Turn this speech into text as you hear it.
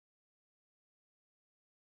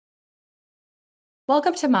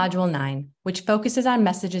Welcome to Module 9, which focuses on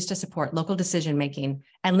messages to support local decision-making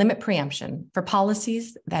and limit preemption for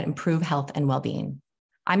policies that improve health and well-being.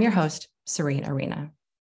 I'm your host, Serene Arena.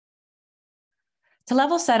 To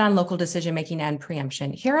level set on local decision-making and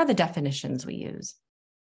preemption, here are the definitions we use.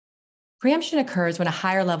 Preemption occurs when a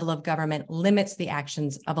higher level of government limits the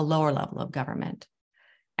actions of a lower level of government.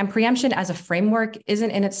 And preemption as a framework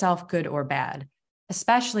isn't in itself good or bad,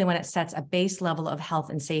 especially when it sets a base level of health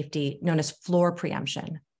and safety known as floor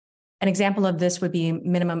preemption. An example of this would be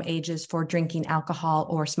minimum ages for drinking alcohol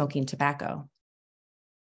or smoking tobacco.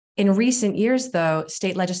 In recent years, though,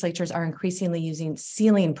 state legislatures are increasingly using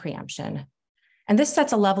ceiling preemption. And this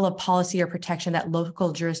sets a level of policy or protection that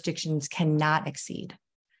local jurisdictions cannot exceed.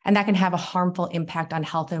 And that can have a harmful impact on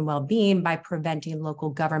health and well-being by preventing local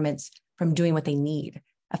governments from doing what they need,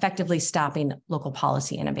 effectively stopping local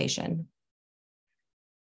policy innovation.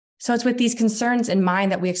 So it's with these concerns in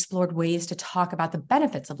mind that we explored ways to talk about the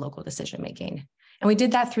benefits of local decision-making. And we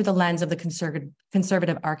did that through the lens of the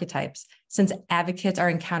conservative archetypes, since advocates are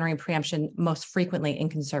encountering preemption most frequently in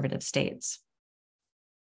conservative states.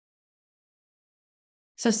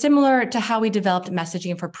 So similar to how we developed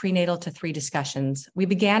messaging for prenatal to 3 discussions, we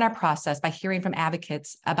began our process by hearing from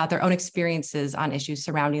advocates about their own experiences on issues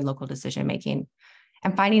surrounding local decision-making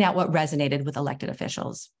and finding out what resonated with elected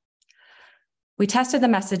officials. We tested the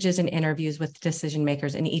messages in interviews with decision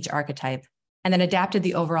makers in each archetype, and then adapted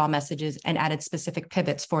the overall messages and added specific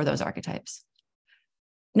pivots for those archetypes.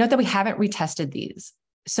 Note that we haven't retested these,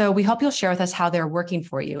 so we hope you'll share with us how they're working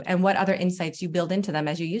for you and what other insights you build into them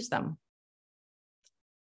as you use them.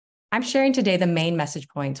 I'm sharing today the main message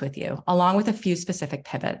points with you, along with a few specific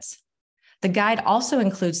pivots. The guide also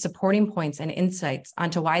includes supporting points and insights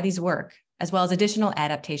onto why these work, as well as additional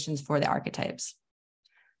adaptations for the archetypes.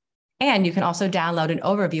 And you can also download an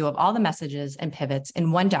overview of all the messages and pivots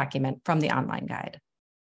in one document from the online guide.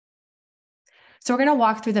 So we're going to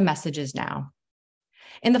walk through the messages now.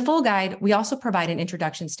 In the full guide, we also provide an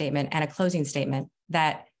introduction statement and a closing statement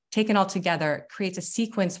that, taken all together, creates a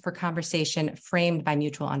sequence for conversation framed by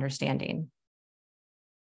mutual understanding.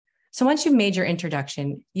 So once you've made your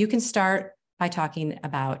introduction, you can start by talking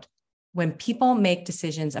about when people make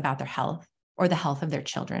decisions about their health or the health of their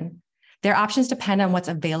children. Their options depend on what's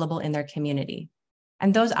available in their community,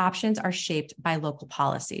 and those options are shaped by local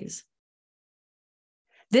policies.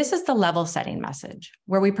 This is the level setting message,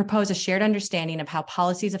 where we propose a shared understanding of how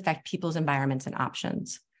policies affect people's environments and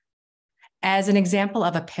options. As an example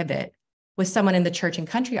of a pivot with someone in the church and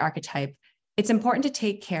country archetype, it's important to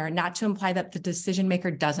take care not to imply that the decision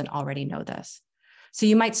maker doesn't already know this. So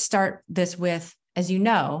you might start this with, as you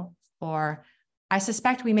know, or I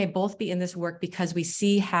suspect we may both be in this work because we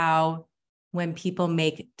see how when people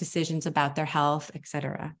make decisions about their health, et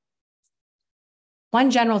cetera.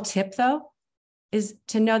 One general tip, though, is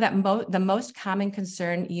to know that the most common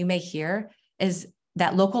concern you may hear is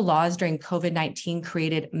that local laws during COVID-19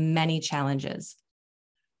 created many challenges.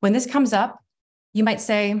 When this comes up, you might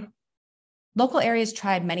say, local areas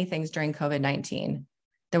tried many things during COVID-19.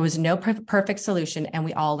 There was no perfect solution, and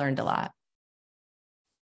we all learned a lot.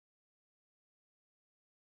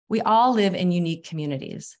 We all live in unique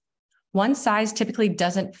communities. One size typically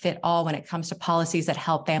doesn't fit all when it comes to policies that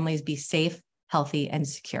help families be safe, healthy, and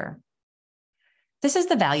secure. This is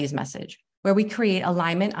the values message, where we create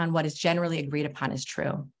alignment on what is generally agreed upon as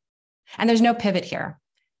true. And there's no pivot here.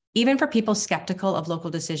 Even for people skeptical of local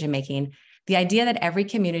decision-making, the idea that every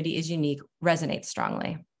community is unique resonates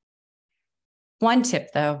strongly. One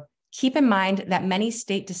tip, though, keep in mind that many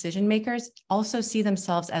state decision makers also see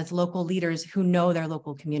themselves as local leaders who know their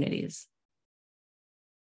local communities.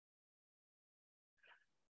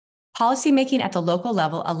 Policymaking at the local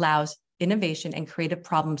level allows innovation and creative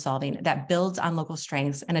problem solving that builds on local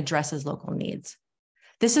strengths and addresses local needs.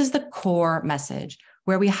 This is the core message,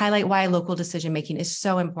 where we highlight why local decision-making is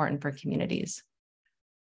so important for communities.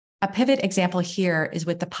 A pivot example here is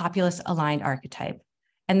with the populace-aligned archetype,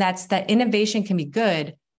 and that's that innovation can be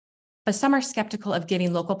good, but some are skeptical of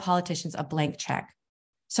giving local politicians a blank check.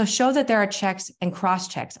 So show that there are checks and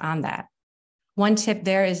cross-checks on that. One tip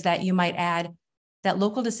there is that you might add that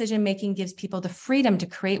local decision-making gives people the freedom to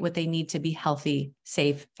create what they need to be healthy,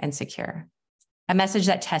 safe, and secure. A message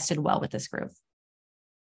that tested well with this group.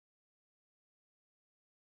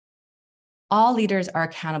 All leaders are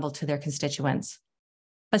accountable to their constituents,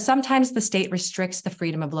 but sometimes the state restricts the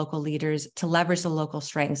freedom of local leaders to leverage the local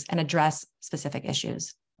strengths and address specific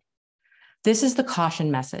issues. This is the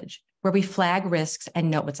caution message, where we flag risks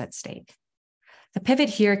and note what's at stake. The pivot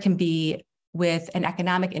here can be with an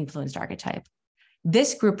economic influenced archetype.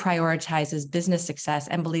 This group prioritizes business success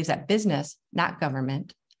and believes that business, not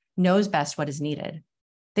government, knows best what is needed.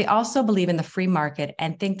 They also believe in the free market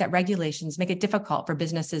and think that regulations make it difficult for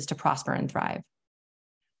businesses to prosper and thrive.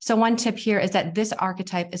 So one tip here is that this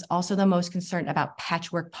archetype is also the most concerned about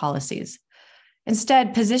patchwork policies.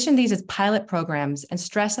 Instead, position these as pilot programs and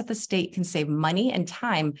stress that the state can save money and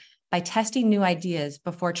time by testing new ideas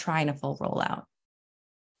before trying a full rollout.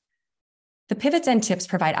 The pivots and tips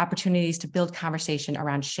provide opportunities to build conversation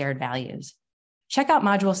around shared values. Check out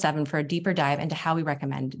Module 7 for a deeper dive into how we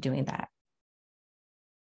recommend doing that.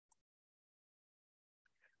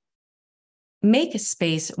 Make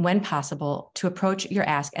space when possible to approach your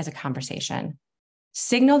ask as a conversation.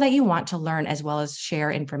 Signal that you want to learn as well as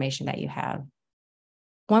share information that you have.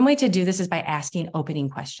 One way to do this is by asking opening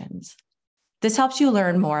questions. This helps you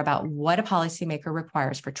learn more about what a policymaker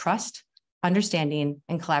requires for trust, understanding,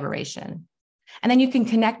 and collaboration. And then you can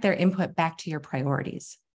connect their input back to your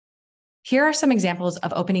priorities. Here are some examples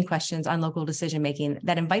of opening questions on local decision-making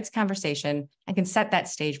that invites conversation and can set that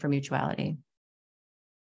stage for mutuality.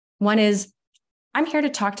 One is, I'm here to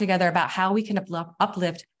talk together about how we can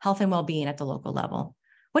uplift health and well-being at the local level.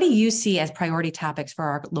 What do you see as priority topics for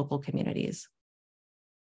our local communities?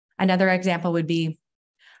 Another example would be,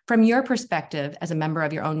 from your perspective as a member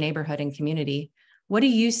of your own neighborhood and community, what do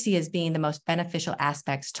you see as being the most beneficial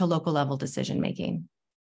aspects to local level decision-making?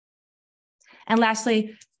 And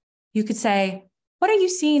lastly, you could say, what are you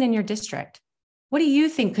seeing in your district? What do you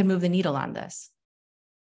think could move the needle on this?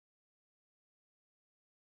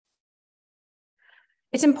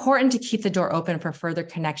 It's important to keep the door open for further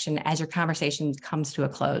connection as your conversation comes to a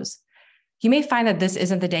close. You may find that this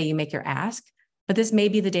isn't the day you make your ask, but this may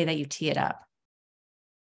be the day that you tee it up.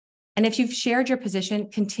 And if you've shared your position,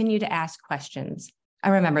 continue to ask questions.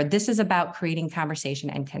 And remember, this is about creating conversation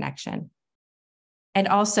and connection. And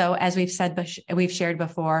also, as we've shared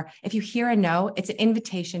before, if you hear a no, it's an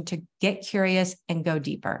invitation to get curious and go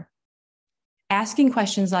deeper. Asking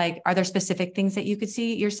questions like, are there specific things that you could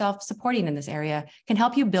see yourself supporting in this area, can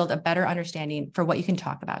help you build a better understanding for what you can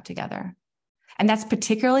talk about together. And that's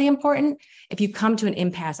particularly important if you come to an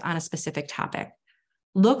impasse on a specific topic.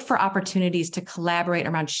 Look for opportunities to collaborate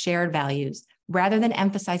around shared values rather than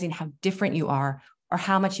emphasizing how different you are or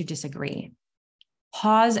how much you disagree.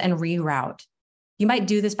 Pause and reroute. You might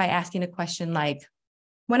do this by asking a question like,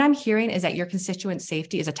 what I'm hearing is that your constituents'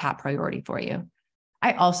 safety is a top priority for you.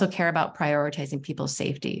 I also care about prioritizing people's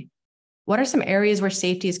safety. What are some areas where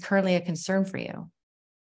safety is currently a concern for you?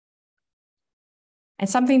 And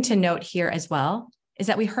something to note here as well is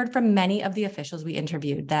that we heard from many of the officials we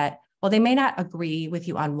interviewed that while they may not agree with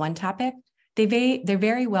you on one topic, they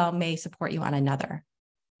very well may support you on another.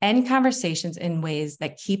 End conversations in ways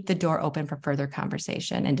that keep the door open for further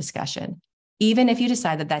conversation and discussion, even if you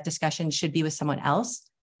decide that that discussion should be with someone else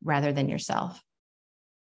rather than yourself.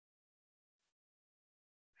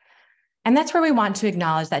 And that's where we want to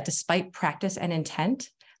acknowledge that despite practice and intent,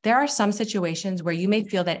 there are some situations where you may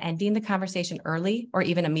feel that ending the conversation early or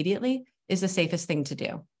even immediately is the safest thing to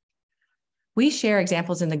do. We share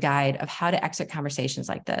examples in the guide of how to exit conversations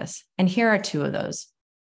like this, and here are two of those.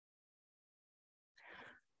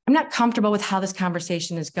 I'm not comfortable with how this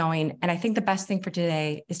conversation is going, and I think the best thing for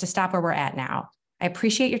today is to stop where we're at now. I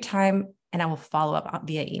appreciate your time, and I will follow up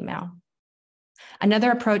via email.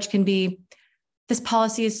 Another approach can be, this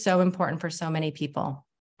policy is so important for so many people.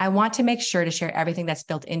 I want to make sure to share everything that's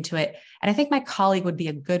built into it, and I think my colleague would be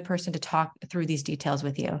a good person to talk through these details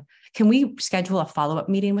with you. Can we schedule a follow-up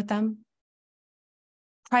meeting with them?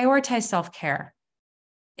 Prioritize self-care.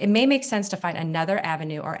 It may make sense to find another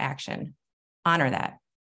avenue or action. Honor that.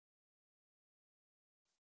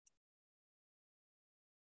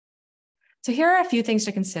 So here are a few things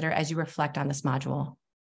to consider as you reflect on this module.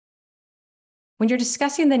 When you're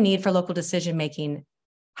discussing the need for local decision-making,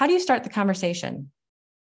 how do you start the conversation?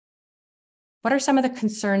 What are some of the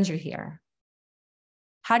concerns you hear?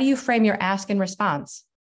 How do you frame your ask and response?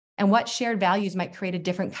 And what shared values might create a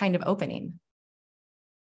different kind of opening?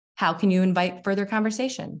 How can you invite further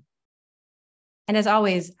conversation? And as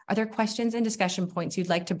always, are there questions and discussion points you'd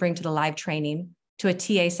like to bring to the live training, to a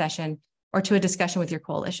TA session, or to a discussion with your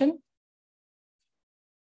coalition?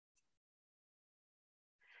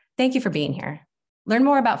 Thank you for being here. Learn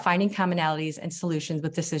more about finding commonalities and solutions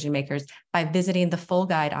with decision makers by visiting the full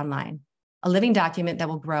guide online, a living document that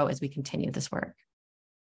will grow as we continue this work.